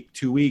week,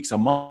 2 weeks, a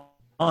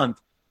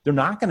month, they're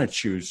not going to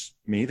choose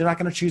me. They're not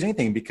going to choose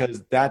anything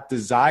because that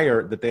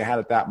desire that they had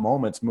at that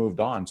moment's moved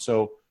on.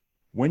 So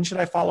when should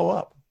I follow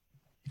up?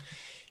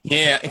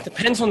 Yeah, it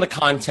depends on the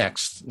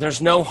context.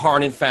 There's no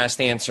hard and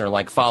fast answer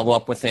like follow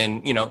up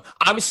within,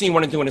 obviously you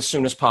want to do it as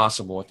soon as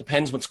possible. It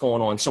depends what's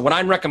going on. So what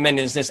I'd recommend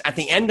is this: at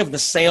the end of the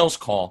sales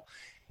call,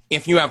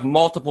 if you have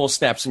multiple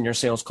steps in your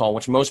sales call,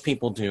 which most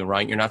people do,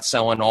 right? You're not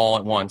selling all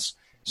at once.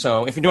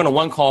 So if you're doing a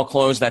one call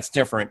close, that's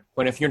different.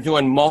 But if you're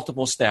doing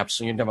multiple steps,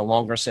 so you have a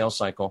longer sales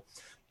cycle,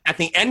 at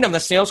the end of the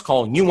sales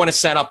call, you want to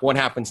set up what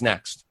happens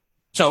next.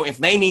 So if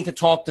they need to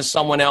talk to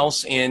someone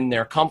else in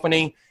their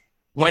company,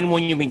 when will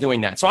you be doing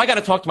that? So I got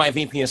to talk to my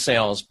VP of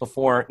sales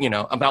before,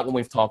 about what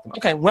we've talked about.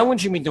 Okay, when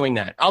would you be doing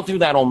that? I'll do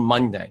that on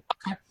Monday.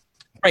 Okay,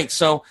 great.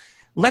 So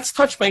let's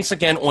touch base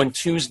again on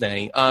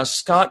Tuesday.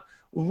 Scott,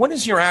 what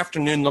does your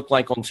afternoon look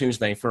like on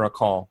Tuesday for a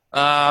call?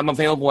 I'm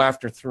available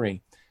after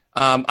 3.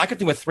 I could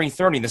do a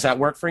 3:30. Does that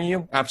work for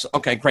you? Absolutely.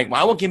 Okay, great. Well,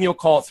 I will give you a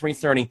call at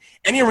 3:30.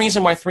 Any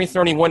reason why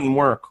 3:30 wouldn't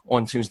work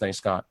on Tuesday,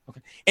 Scott?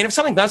 Okay. And if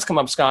something does come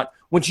up, Scott,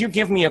 would you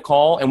give me a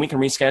call and we can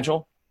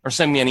reschedule or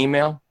send me an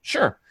email?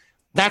 Sure.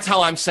 That's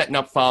how I'm setting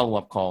up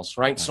follow-up calls,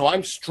 right? So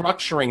I'm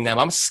structuring them.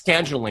 I'm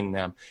scheduling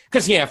them.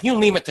 Because, if you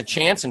leave it to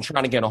chance and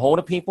try to get a hold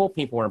of people,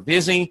 people are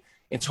busy.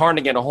 It's hard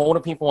to get a hold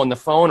of people on the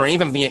phone or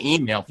even via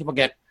email. People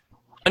get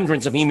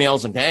hundreds of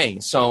emails a day.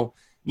 So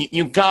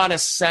you got to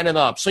set it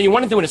up. So you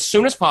want to do it as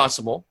soon as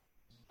possible,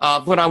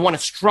 but I want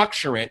to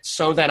structure it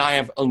so that I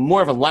have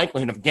more of a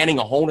likelihood of getting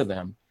a hold of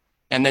them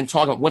and then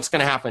talk about what's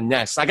going to happen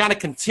next. I got to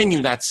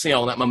continue that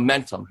sale, that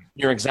momentum.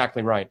 You're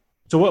exactly right.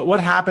 So what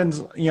happens,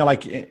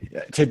 like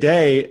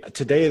today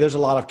there's a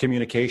lot of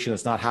communication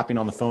that's not happening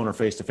on the phone or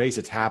face to face.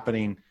 It's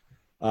happening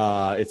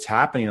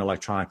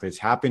electronically. It's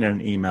happening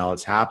in an email.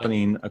 It's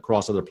happening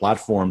across other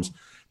platforms.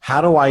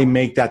 How do I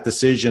make that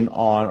decision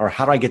or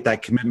how do I get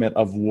that commitment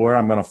of where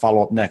I'm going to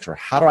follow up next? Or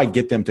how do I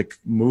get them to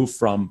move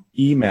from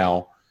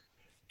email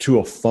to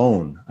a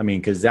phone? I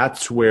mean, because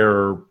that's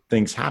where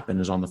things happen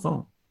is on the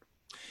phone.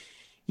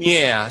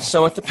 Yeah,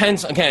 so it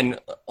depends, again,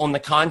 on the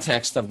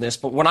context of this.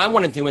 But what I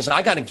want to do is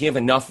I got to give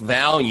enough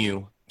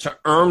value to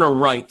earn a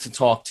right to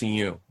talk to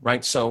you,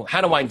 right? So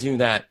how do I do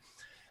that?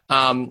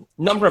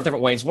 Number of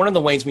different ways. One of the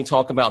ways we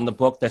talk about in the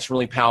book that's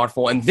really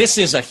powerful, and this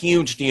is a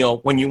huge deal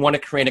when you want to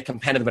create a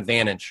competitive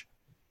advantage.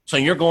 So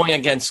you're going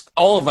against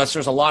all of us.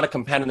 There's a lot of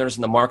competitors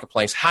in the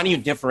marketplace. How do you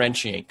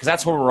differentiate? Because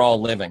that's where we're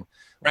all living,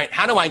 right?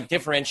 How do I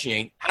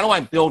differentiate? How do I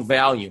build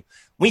value?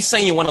 We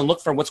say you want to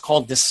look for what's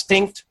called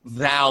distinct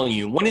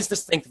value. What is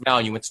distinct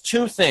value? It's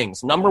 2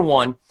 things. Number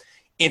one,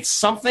 it's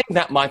something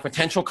that my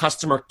potential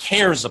customer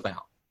cares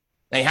about.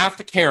 They have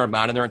to care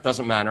about it or it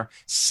doesn't matter.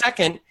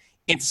 Second,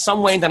 it's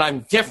some way that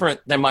I'm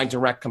different than my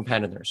direct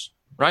competitors,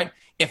 right?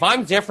 If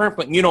I'm different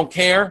but you don't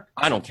care,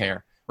 I don't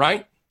care,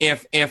 right?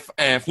 If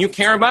you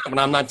care about it but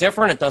I'm not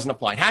different, it doesn't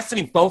apply. It has to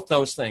be both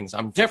those things.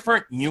 I'm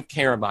different, you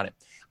care about it.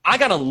 I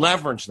got to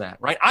leverage that,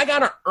 right? I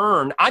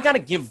got to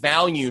give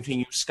value to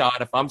you, Scott,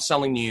 if I'm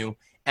selling to you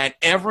at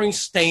every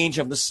stage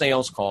of the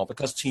sales call,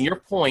 because to your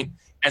point,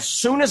 as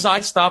soon as I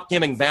stop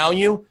giving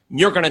value,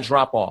 you're going to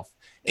drop off.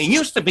 It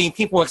used to be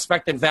people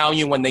expected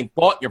value when they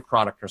bought your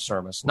product or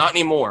service. Not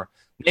anymore.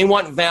 They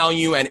want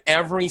value at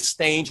every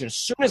stage. As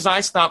soon as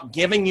I stop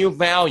giving you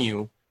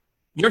value,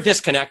 you're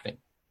disconnecting,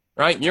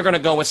 right? You're going to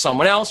go with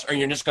someone else, or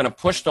you're just going to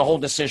push the whole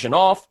decision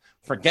off,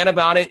 forget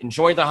about it,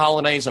 enjoy the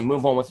holidays, and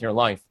move on with your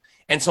life.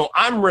 And so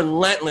I'm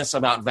relentless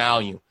about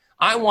value.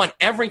 I want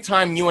every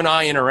time you and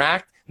I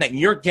interact that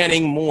you're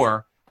getting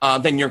more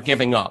than you're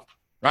giving up,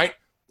 right?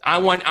 I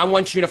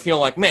want you to feel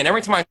like, man,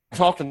 every time I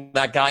talk to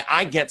that guy,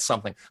 I get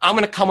something. I'm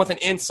going to come with an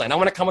insight. I'm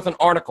going to come with an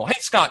article. Hey,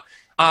 Scott,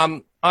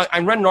 I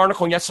read an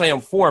article yesterday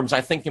on Forbes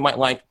I think you might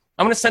like.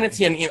 I'm going to send it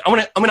to you.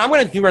 I'm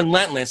going to be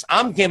relentless.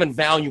 I'm giving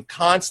value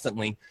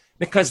constantly,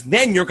 because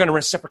then you're going to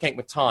reciprocate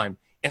with time.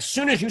 As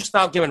soon as you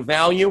stop giving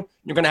value,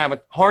 you're going to have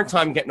a hard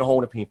time getting a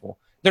hold of people.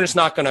 They're just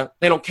not going to,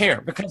 they don't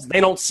care, because they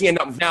don't see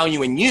enough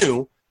value in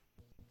you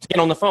to get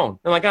on the phone.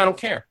 They're like, I don't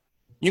care.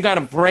 You got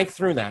to break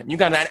through that. You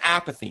got that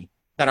apathy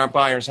that our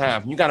buyers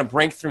have. You got to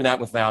break through that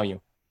with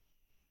value.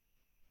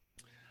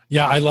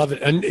 Yeah, I love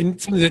it. And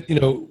something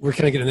that, we're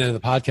kind of getting into the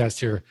podcast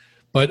here,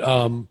 but,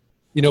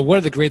 one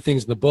of the great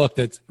things in the book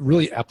that's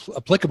really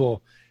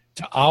applicable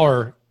to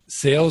our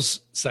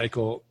sales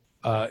cycle,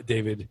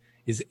 David,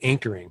 is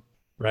anchoring,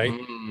 right?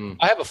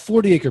 I have a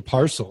 40-acre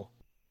parcel,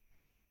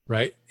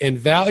 right? And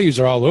values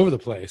are all over the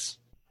place.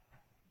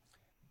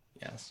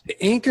 Yes.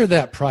 To anchor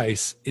that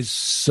price is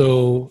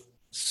so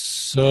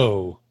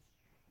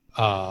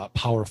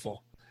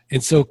powerful.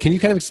 And so can you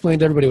kind of explain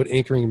to everybody what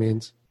anchoring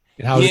means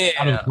and how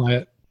to apply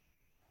it?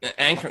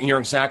 Anchoring, you're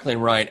exactly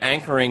right.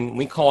 Anchoring,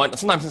 we call it,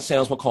 sometimes in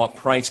sales we'll call it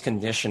price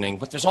conditioning,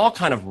 but there's all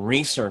kind of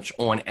research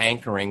on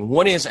anchoring.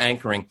 What is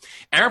anchoring?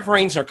 Our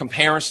brains are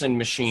comparison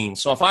machines.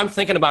 So if I'm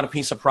thinking about a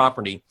piece of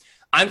property,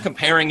 I'm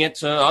comparing it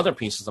to other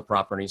pieces of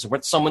properties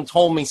where someone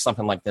told me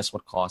something like this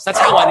would cost. That's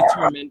how I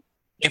determine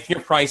if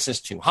your price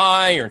is too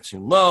high or too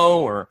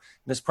low, or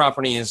this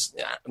property is,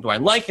 do I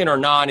like it or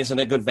not? Is it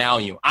a good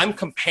value? I'm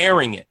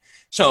comparing it.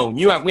 So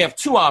we have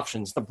two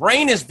options. The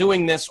brain is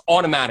doing this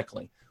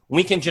automatically.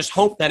 We can just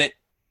hope that it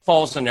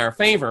falls in our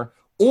favor,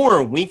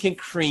 or we can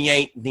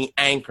create the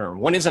anchor.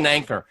 What is an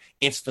anchor?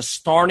 It's the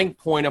starting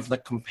point of the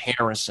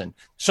comparison.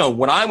 So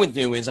what I would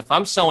do is, if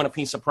I'm selling a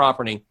piece of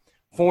property,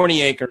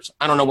 40 acres,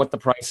 I don't know what the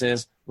price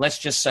is. Let's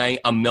just say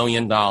 $1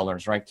 million,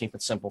 right? Keep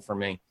it simple for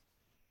me.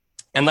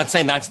 And let's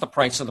say that's the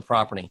price of the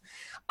property.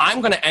 I'm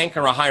going to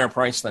anchor a higher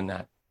price than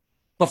that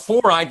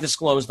before I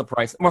disclose the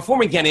price, before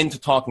we get into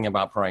talking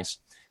about price.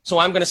 So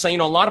I'm going to say,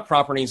 a lot of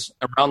properties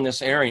around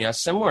this area,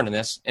 similar to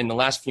this, in the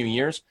last few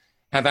years,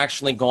 have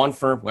actually gone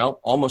for,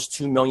 almost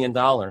 $2 million.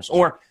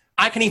 Or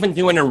I can even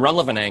do an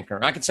irrelevant anchor.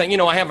 I could say,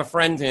 I have a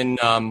friend in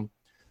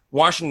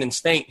Washington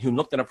State who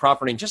looked at a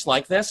property just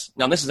like this.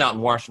 Now, this is out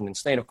in Washington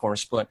State, of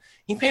course, but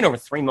he paid over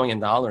 $3 million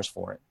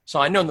for it.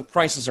 So I know the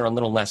prices are a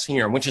little less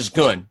here, which is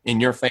good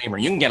in your favor.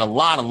 You can get a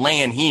lot of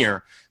land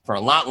here for a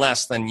lot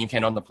less than you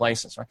can other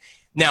places, right?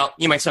 Now,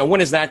 you might say,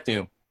 what does that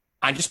do?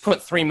 I just put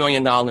 $3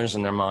 million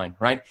in their mind,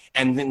 right?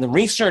 And then the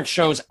research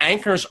shows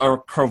anchors are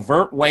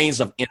covert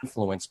ways of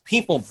influence.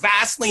 People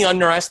vastly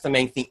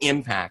underestimate the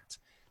impact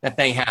that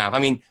they have. I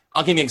mean,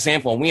 I'll give you an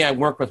example. We had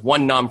worked with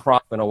one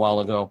nonprofit a while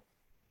ago.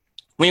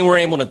 We were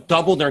able to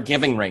double their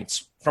giving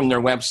rates from their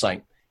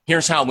website.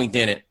 Here's how we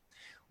did it.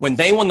 When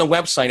they won the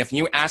website, if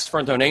you asked for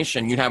a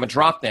donation, you'd have a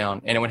drop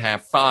down, and it would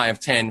have 5,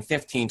 10,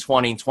 15,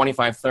 20,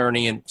 25,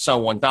 30, and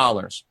so on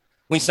dollars.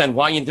 We said,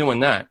 why are you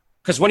doing that?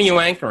 Because what are you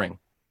anchoring?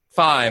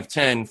 5,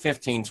 10,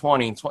 15,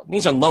 20.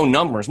 These are low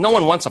numbers. No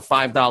one wants a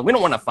 $5. We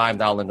don't want a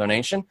 $5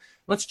 donation.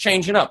 Let's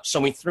change it up. So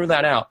we threw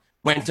that out.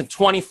 Went to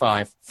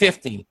 25,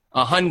 50,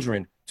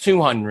 100,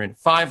 200,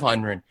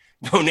 500.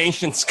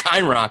 Donations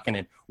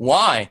skyrocketed.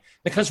 Why?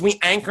 Because we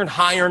anchored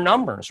higher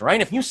numbers,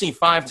 right? If you see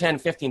 5, 10,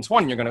 15,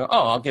 20, you're going to go,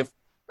 oh, I'll give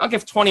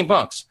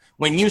 $20.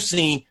 When you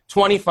see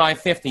 25,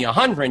 50,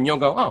 100, you'll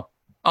go, oh,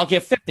 I'll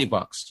give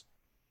 $50,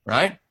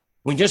 right?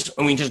 We just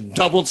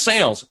doubled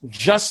sales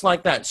just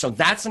like that. So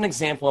that's an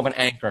example of an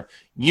anchor.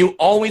 You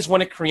always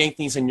want to create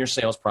these in your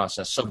sales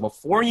process. So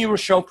before you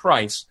show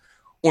price,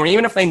 or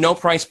even if they know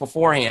price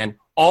beforehand,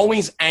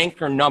 always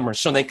anchor numbers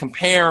so they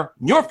compare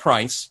your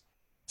price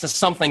to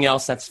something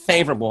else that's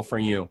favorable for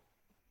you.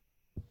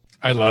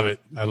 I love it.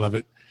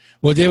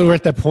 Well, David, we're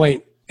at that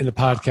point in the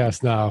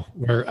podcast now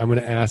where I'm going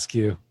to ask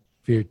you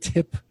for your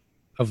tip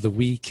of the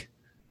week,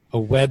 a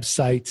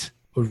website,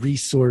 a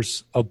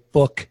resource, a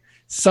book,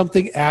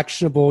 something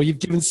actionable. You've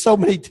given so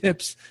many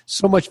tips,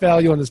 so much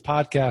value on this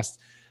podcast,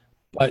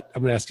 but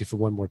I'm going to ask you for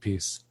one more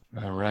piece.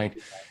 All right.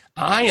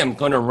 I am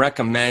going to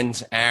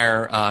recommend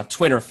our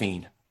Twitter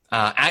feed.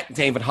 At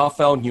David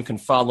Huffeld, you can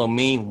follow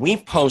me. We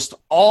post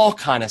all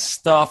kind of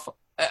stuff,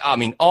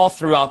 all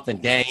throughout the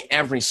day,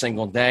 every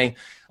single day.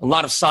 A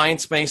lot of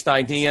science-based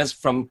ideas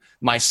from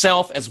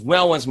myself as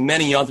well as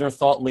many other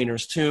thought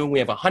leaders too. We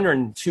have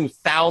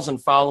 102,000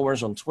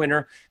 followers on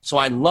Twitter, so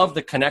I'd love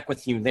to connect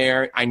with you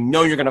there. I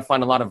know you're going to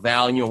find a lot of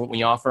value in what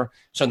we offer.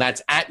 So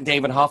that's at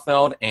David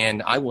Huffeld,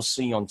 and I will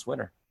see you on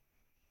Twitter.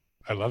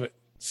 I love it.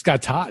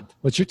 Scott Todd,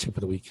 what's your tip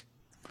of the week?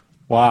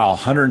 Wow,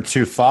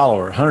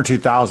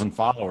 102,000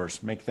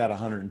 followers. Make that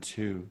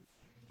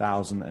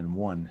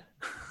 102,001.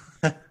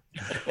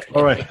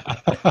 All right.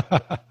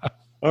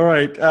 All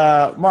right,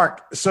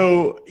 Mark.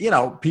 So,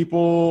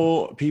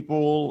 people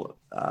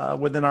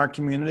within our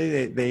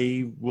community,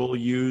 they will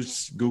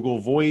use Google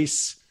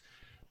Voice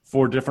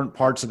for different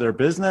parts of their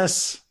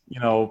business,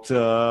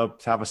 to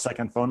have a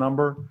second phone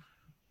number.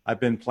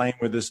 I've been playing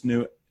with this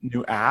new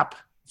app.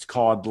 It's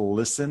called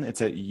Listen.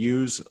 It's at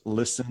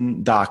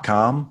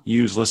uselisten.com,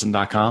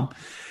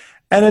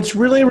 And it's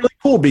really, really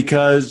cool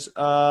because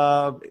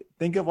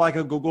think of like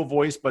a Google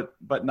Voice, but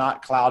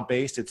not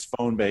cloud-based. It's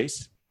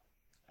phone-based.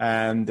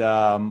 And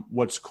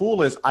what's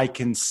cool is I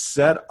can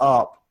set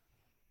up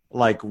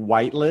like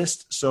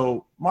whitelist.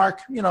 So Mark,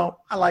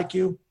 I like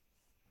you.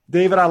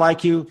 David, I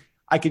like you.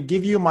 I could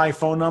give you my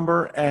phone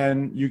number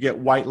and you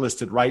get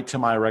whitelisted right to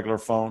my regular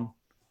phone.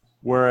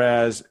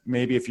 Whereas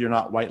maybe if you're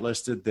not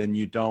whitelisted, then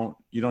you don't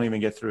even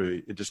get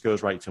through. It just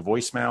goes right to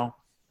voicemail.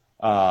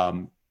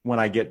 When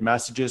I get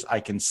messages, I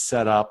can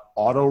set up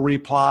auto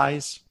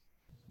replies.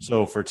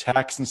 So for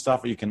text and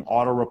stuff, you can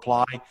auto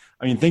reply.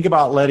 I mean, think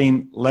about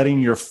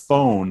letting your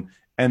phone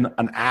and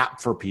an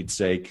app, for Pete's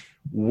sake,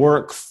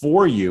 work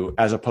for you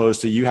as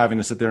opposed to you having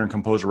to sit there and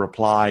compose a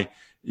reply.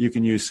 You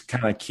can use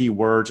kind of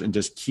keywords and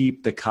just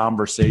keep the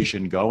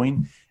conversation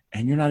going,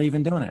 and you're not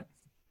even doing it.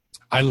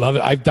 I love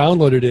it. I've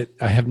downloaded it.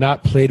 I have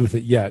not played with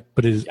it yet,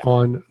 but it is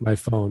on my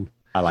phone.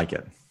 I like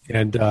it.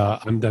 And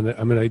I'm going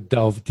to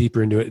delve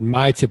deeper into it. And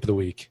my tip of the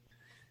week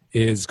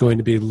is going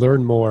to be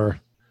learn more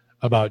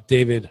about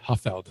David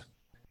Huffeld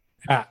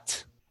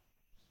at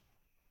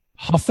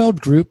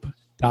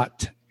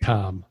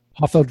HuffeldGroup.com.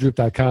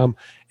 HuffeldGroup.com.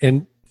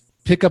 And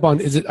pick up on,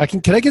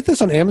 can I get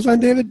this on Amazon,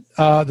 David?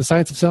 The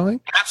Science of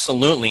Selling?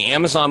 Absolutely.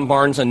 Amazon,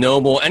 Barnes &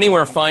 Noble,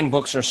 anywhere fine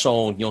books are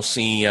sold, you'll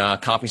see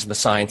copies of The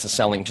Science of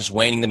Selling just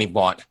waiting to be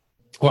bought.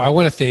 Well, I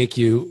want to thank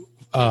you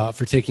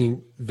for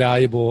taking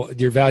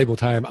your valuable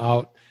time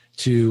out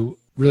to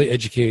really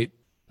educate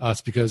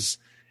us, because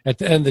at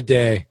the end of the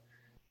day,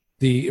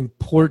 the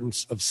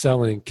importance of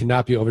selling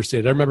cannot be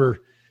overstated. I remember,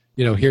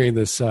 hearing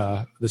this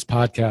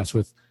podcast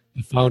with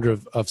the founder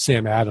of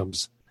Sam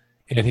Adams.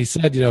 And he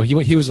said,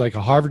 he was like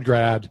a Harvard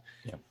grad,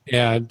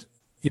 and,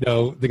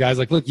 the guy's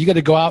like, look, you got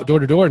to go out door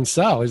to door and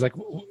sell. He's like,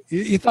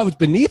 he thought it was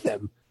beneath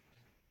him,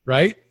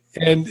 right?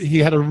 And he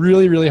had a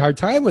really, really hard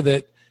time with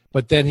it.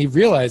 But then he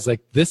realized,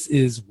 like, this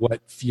is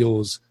what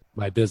fuels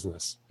my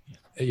business.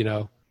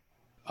 You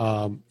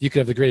could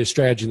have the greatest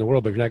strategy in the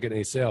world, but if you're not getting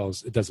any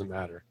sales, it doesn't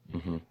matter,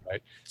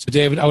 right? So,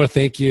 David, I want to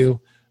thank you.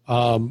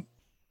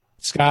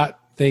 Scott,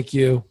 thank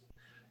you.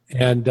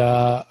 And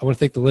I want to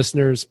thank the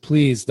listeners.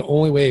 Please, the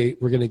only way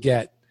we're going to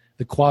get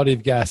the quality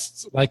of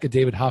guests like a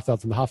David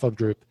Huffeld from the Huffeld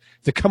Group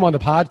to come on the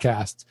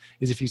podcast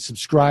is if you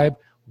subscribe,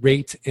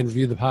 rate, and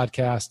review the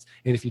podcast.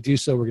 And if you do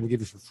so, we're going to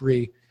give you for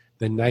free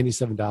the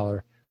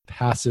 $97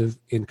 passive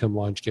income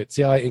launch kit.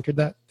 See how I anchored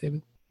that,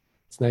 David?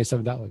 It's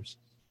 $97.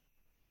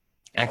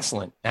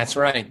 Excellent. That's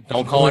right.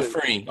 Don't call it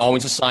free.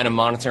 Always assign a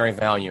monetary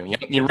value.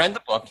 You read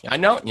the book. I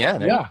know.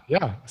 Yeah.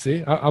 Yeah.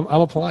 See, I'm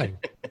applying.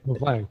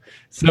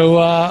 So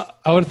I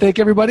want to thank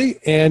everybody,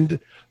 and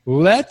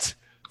let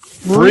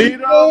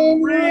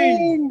freedom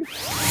ring.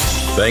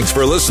 Thanks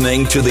for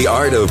listening to the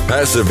Art of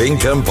Passive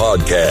Income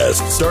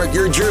podcast. Start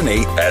your journey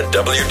at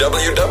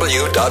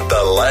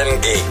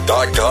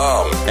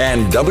www.thelandgeek.com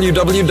and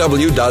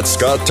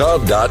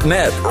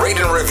www.scotttodd.net. Rate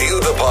and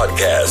review the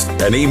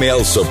podcast and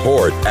email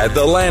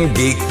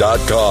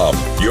support@thelandgeek.com.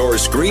 Your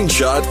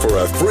screenshot for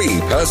a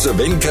free passive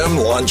income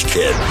launch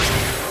kit.